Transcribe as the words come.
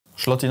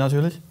Schlotti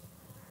natürlich.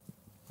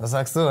 Was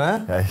sagst du,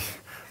 hä?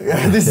 Ja,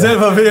 Dich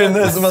selber wählen, ne?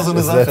 Ist immer so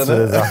eine Sache, letzte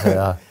ne? Sache,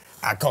 ja.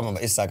 Ah komm,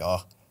 aber ich sag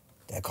auch,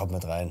 der kommt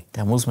mit rein.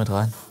 Der muss mit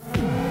rein.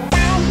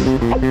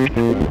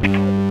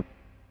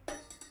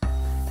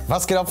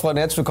 Was geht ab, Freunde?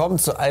 Herzlich willkommen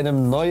zu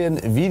einem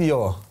neuen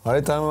Video.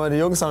 Heute haben wir die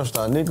Jungs am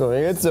Start. Nico, wie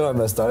geht's dir, mein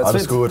Bester?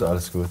 Alles gut,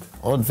 alles gut.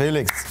 Und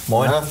Felix.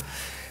 Moin. Ja.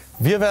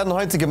 Wir werden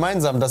heute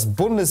gemeinsam das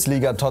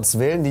Bundesliga-Tots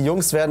wählen. Die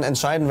Jungs werden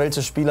entscheiden,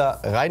 welche Spieler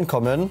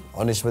reinkommen.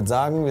 Und ich würde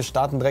sagen, wir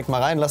starten direkt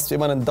mal rein. Lasst wie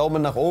immer einen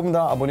Daumen nach oben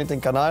da, abonniert den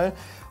Kanal.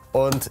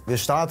 Und wir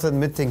starten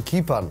mit den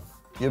Keepern.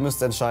 Ihr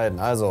müsst entscheiden.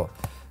 Also,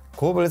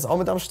 Kobel ist auch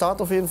mit am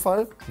Start auf jeden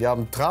Fall. Wir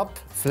haben Trapp,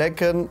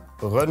 Flecken,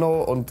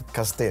 Renault und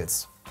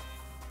Castells.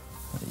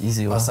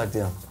 Easy, oder? Was sagt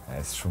ihr? Ja,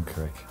 ist schon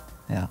crack.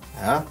 Ja.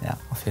 Ja? Ja,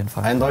 auf jeden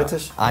Fall.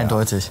 Eindeutig?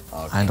 Eindeutig.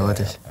 Okay.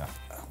 Eindeutig. Ja.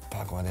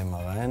 Packen wir den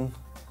mal rein.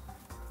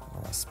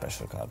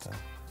 Special-Karte.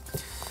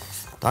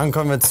 Dann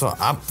kommen wir zur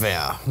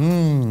Abwehr.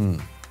 Wen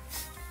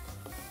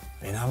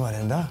haben wir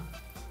denn da?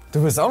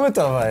 Du bist auch mit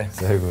dabei.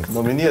 Sehr gut.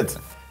 Nominiert.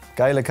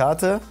 Geile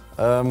Karte.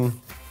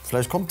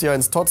 Vielleicht kommt ihr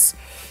ins Tots.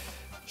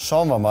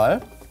 Schauen wir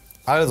mal.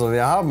 Also,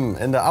 wir haben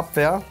in der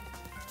Abwehr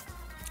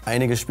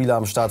einige Spieler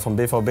am Start vom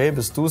BVB.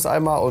 Bist du es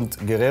einmal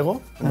und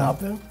Guerrero in der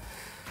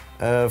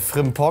Abwehr.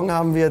 Frimpong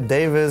haben wir,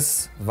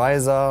 Davis,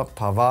 Weiser,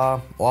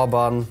 Pavard,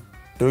 Orban,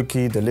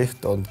 Döki, De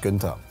Ligt und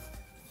Günther.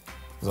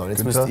 So,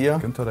 jetzt Günther? müsst ihr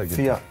Günther oder Ginter?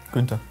 4.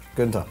 Günther.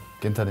 Günther.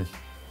 Ginter nicht.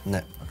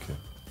 Ne. Okay.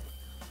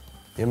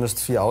 Ihr müsst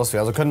 4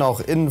 auswählen. Also können auch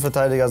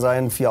Innenverteidiger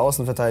sein, 4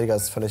 Außenverteidiger,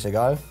 ist völlig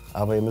egal.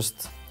 Aber ihr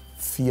müsst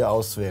 4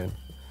 auswählen.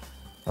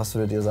 Was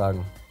würdet ihr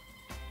sagen?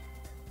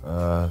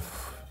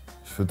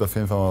 Ich würde auf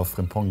jeden Fall mal auf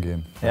Frimpong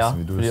gehen. Ja, Weiß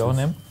nicht, wie du würde ich das auch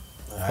siehst. nehmen.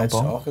 Ja, hätte ich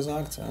Frimpong. auch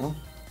gesagt, ja.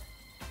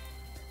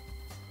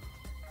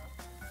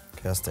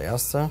 Okay, das ist der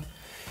erste.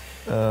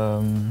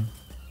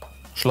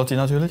 Schlotti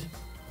natürlich.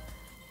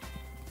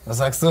 Was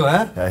sagst du,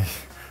 hä?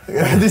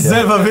 Ja, Dich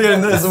selber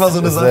wählen, ne? Ist immer so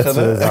eine Sache,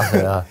 letzte ne?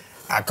 Sache, ja.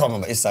 Ah komm,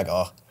 aber ich sag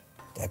auch,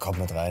 der kommt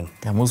mit rein.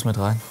 Der muss mit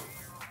rein.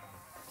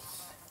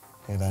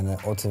 Hier deine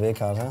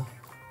OTW-Karte.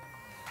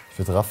 Ich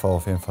würde Rafa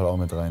auf jeden Fall auch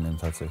mit reinnehmen,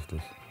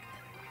 tatsächlich.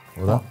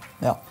 Oder?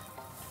 Ja.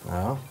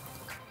 Ja.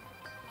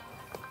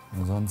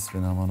 Und sonst,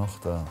 wen haben wir noch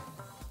da?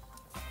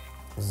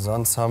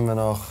 Sonst haben wir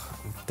noch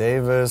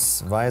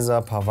Davis,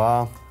 Weiser,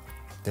 Pavard,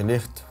 De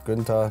Ligt,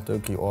 Günther,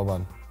 Döki,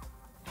 Orban.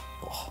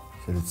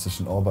 Ich hätte jetzt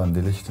zwischen Orban und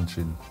De Ligt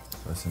entschieden.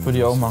 Weiß nicht, Würde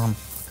ich wie auch du machen.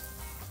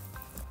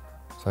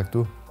 das- Sag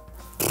du?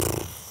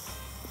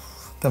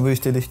 Dann würde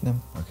ich De Ligt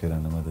nehmen. Okay,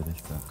 dann nehmen wir De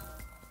Ligt. Ja.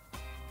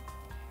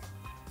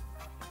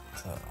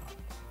 So.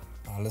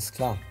 Alles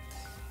klar.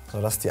 So,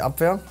 das ist die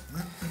Abwehr.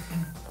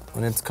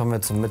 Und jetzt kommen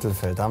wir zum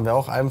Mittelfeld. Da haben wir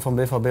auch einen vom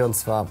BVB, und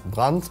zwar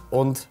Brandt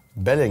und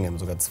Bellingham,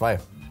 sogar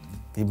 2.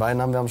 Die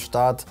beiden haben wir am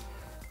Start.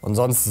 Und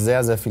sonst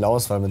sehr, sehr viel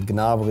Auswahl mit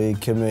Gnabry,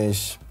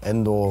 Kimmich,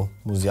 Endo,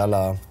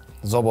 Musiala,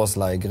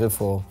 Soboslai,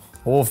 Griffo,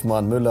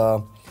 Hofmann,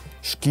 Müller,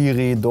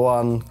 Schkiri,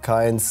 Dorn,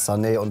 Kainz,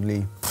 Sané und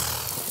Lee.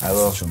 Das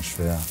ist schon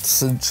schwer. Das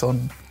sind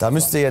schon. Da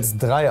müsst ihr jetzt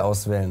 3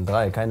 auswählen.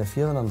 3, keine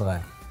 4, sondern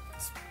 3.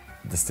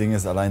 Das Ding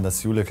ist allein,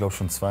 dass Jule, glaube ich,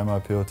 schon zweimal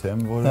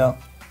POTM wurde. Ja.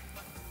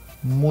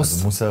 Muss.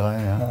 Also muss er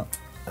rein, ja. Ja.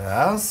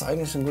 Ja, das ist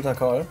eigentlich ein guter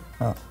Call.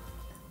 Ja.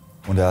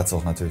 Und er hat es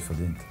auch natürlich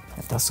verdient.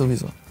 Das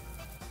sowieso.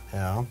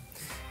 Ja.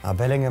 Aber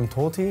Bellingham,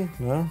 Totti,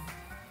 ne?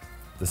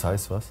 Das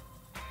heißt was?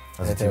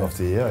 Also Ja, Team of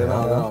the Year, Genau,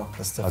 ja. genau.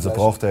 Das ist der Also Fleisch.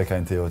 braucht er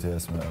kein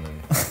TOTS mehr.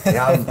 Oder wie?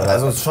 Ja,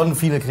 also schon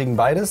viele kriegen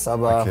beides,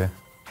 aber Okay.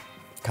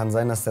 kann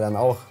sein, dass der dann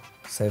auch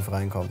safe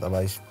reinkommt.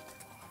 Aber ich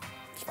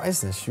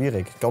weiß nicht,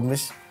 schwierig. Ich glaube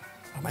nicht.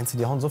 Meinst du,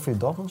 die hauen so viele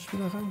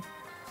Dortmund-Spieler rein?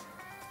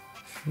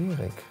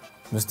 Schwierig.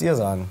 Müsst ihr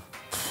sagen.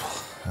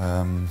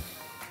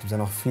 Es gibt ja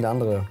noch viele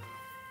andere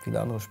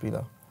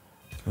Spieler.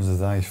 Ich muss ja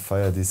sagen, ich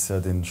feiere dieses Jahr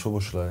den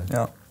Schoboschlei.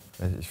 Ja.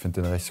 Ich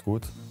finde den recht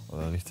gut.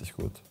 Oder richtig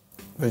gut.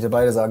 Würdet ihr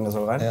beide sagen, das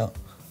soll rein? Ja.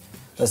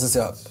 Das ist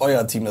ja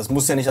euer Team. Das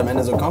muss ja nicht am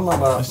Ende so kommen,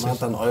 aber man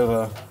hat dann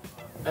eure.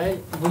 Ey,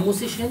 wo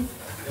muss ich hin?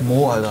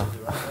 Mo, Alter.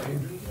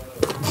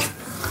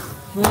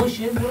 Wo muss ich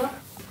hin, Bruder?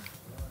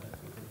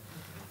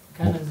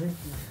 Keiner sieht.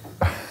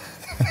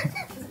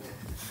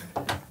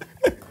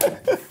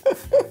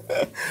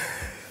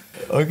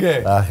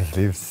 Okay. Ach, ich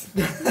lieb's.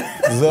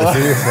 So. Ich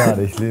lieb's,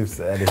 Mann, ich lieb's,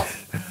 ehrlich.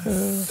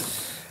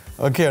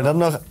 Okay, und dann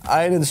noch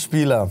einen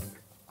Spieler.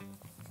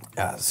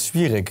 Ja, das ist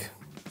schwierig.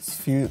 Das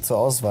ist viel zur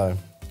Auswahl.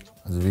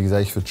 Also wie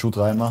gesagt, ich würde Shoot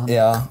reinmachen.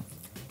 Ja.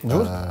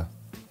 Gut.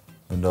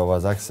 Wenn du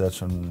aber sagst, er hat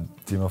schon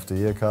Team of the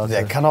Year Karte.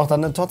 Der kann auch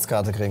dann eine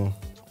Tots-Karte kriegen.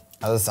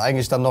 Also das ist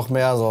eigentlich dann noch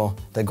mehr so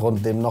der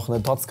Grund, dem noch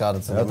eine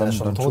Tots-Karte zu ja, geben, wenn dann, er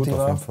schon dann Toti Shoot auf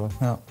war. jeden Fall.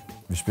 Ja.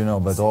 Wir spielen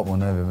auch bei Dortmund,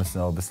 ne? Wir müssen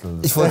ja auch ein bisschen...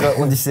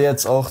 Und ich sehe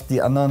jetzt auch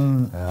die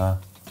anderen Ja,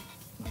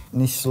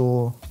 nicht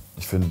so.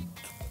 ich finde,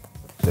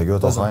 der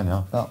gehört auch rein,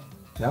 ja. Ja.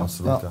 Ja?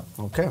 Absolut, Ja.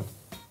 ja. Okay,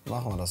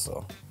 machen wir das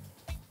so.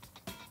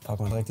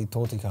 Packen wir direkt die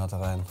Toti-Karte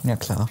rein. Ja,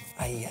 klar.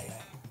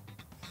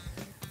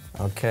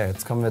 Okay,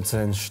 jetzt kommen wir zu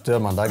den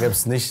Stürmern. Da gibt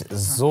es nicht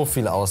so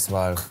viel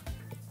Auswahl.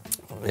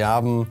 Wir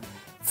haben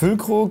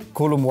Füllkrug,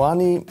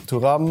 Kolomuani,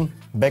 Thuram,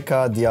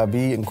 Becker,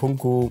 Diaby,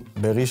 Nkunku,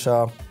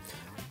 Berisha,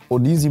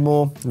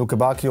 Onisimo, Luke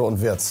Bacchio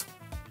und Wirtz.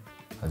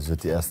 Also ich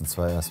würde die ersten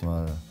 2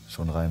 erstmal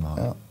schon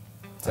reinmachen. Ja.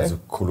 Also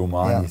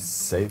Kolomani Ja.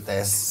 safe.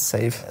 Der ist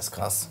Safe.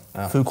 krass.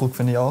 Ja. Füllkrug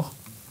finde ich auch.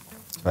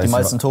 Weiß Die nicht,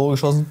 meisten Tore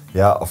geschossen.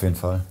 Ja, auf jeden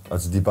Fall.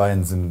 Also die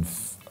beiden sind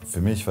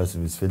für mich, ich weiß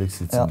nicht, wie es Felix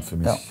sieht, Ja, sind für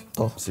mich ja,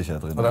 doch. sicher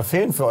drin. Oder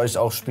fehlen für euch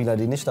auch Spieler,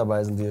 die nicht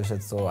dabei sind, die euch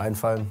jetzt so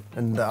einfallen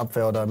in der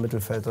Abwehr oder im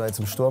Mittelfeld oder jetzt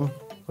im Sturm?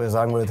 Wo ihr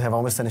sagen würdet, hey,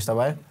 warum ist der nicht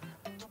dabei?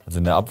 Also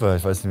in der Abwehr,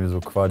 ich weiß nicht, wieso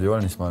Guardiola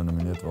nicht mal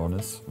nominiert worden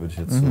ist, würde ich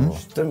jetzt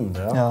Stimmt,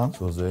 ja. Ja.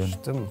 so sehen.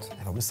 Stimmt. Hey,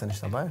 warum ist der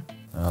nicht dabei?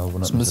 Ja,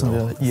 wundert Das mich müssen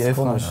auch. wir IL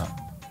fragen. Komisch.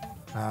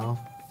 Ja.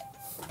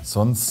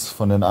 Sonst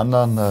von den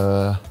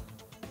anderen,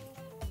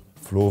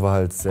 Flo war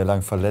halt sehr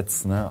lang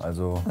verletzt, ne?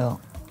 Also Ja.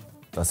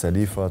 dass er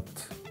liefert,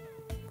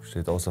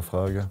 steht außer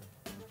Frage.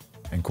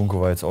 Nkunku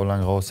war jetzt auch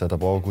lang raus, der hat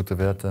aber auch gute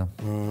Werte.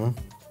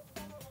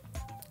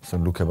 So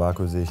ein Luke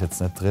Bacchio sehe ich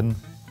jetzt nicht drin,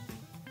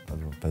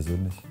 also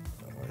persönlich.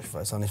 Ich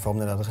weiß auch nicht, warum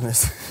der da drin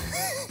ist.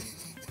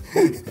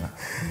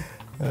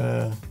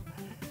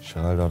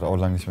 Geraldo hat auch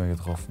lange nicht mehr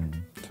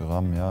getroffen.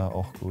 Thuram, ja,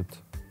 auch gut.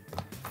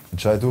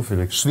 Entscheid du,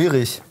 Felix.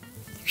 Schwierig.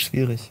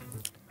 Schwierig.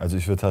 Also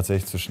ich würde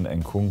tatsächlich zwischen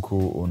Nkunku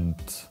und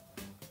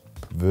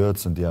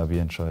Würz und Diaby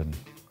entscheiden.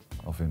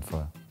 Auf jeden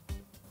Fall.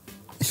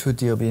 Ich würde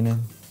Diaby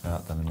nehmen.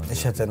 Ja, dann immer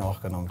Ich hätte den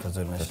auch genommen,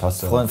 persönlich. Der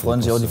passt ja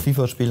Freuen sich auch die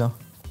FIFA-Spieler.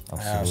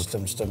 Ja,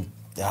 Absolut. stimmt.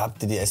 Ja,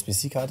 habt ihr die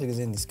SBC-Karte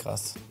gesehen? Die ist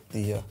krass.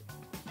 Die hier.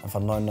 Einfach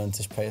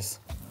 99 Pace.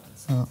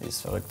 Ja. Die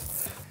ist verrückt.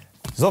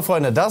 So,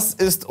 Freunde, das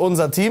ist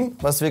unser Team,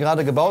 was wir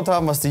gerade gebaut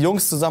haben, was die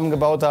Jungs zusammen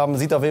gebaut haben.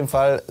 Sieht auf jeden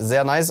Fall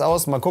sehr nice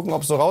aus. Mal gucken,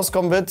 ob es so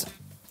rauskommen wird.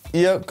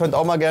 Ihr könnt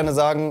auch mal gerne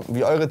sagen,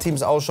 wie eure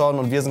Teams ausschauen.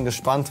 Und wir sind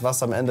gespannt,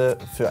 was am Ende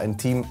für ein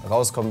Team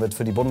rauskommen wird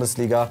für die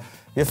Bundesliga.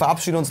 Wir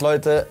verabschieden uns,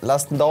 Leute.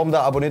 Lasst einen Daumen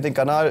da, abonniert den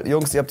Kanal.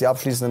 Jungs, ihr habt die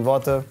abschließenden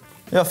Worte.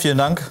 Ja, vielen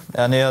Dank.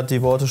 Erné hat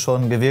die Worte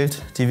schon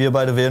gewählt, die wir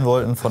beide wählen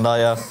wollten. Von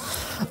daher,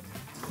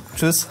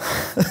 tschüss.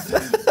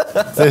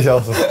 Sehe ich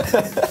auch so.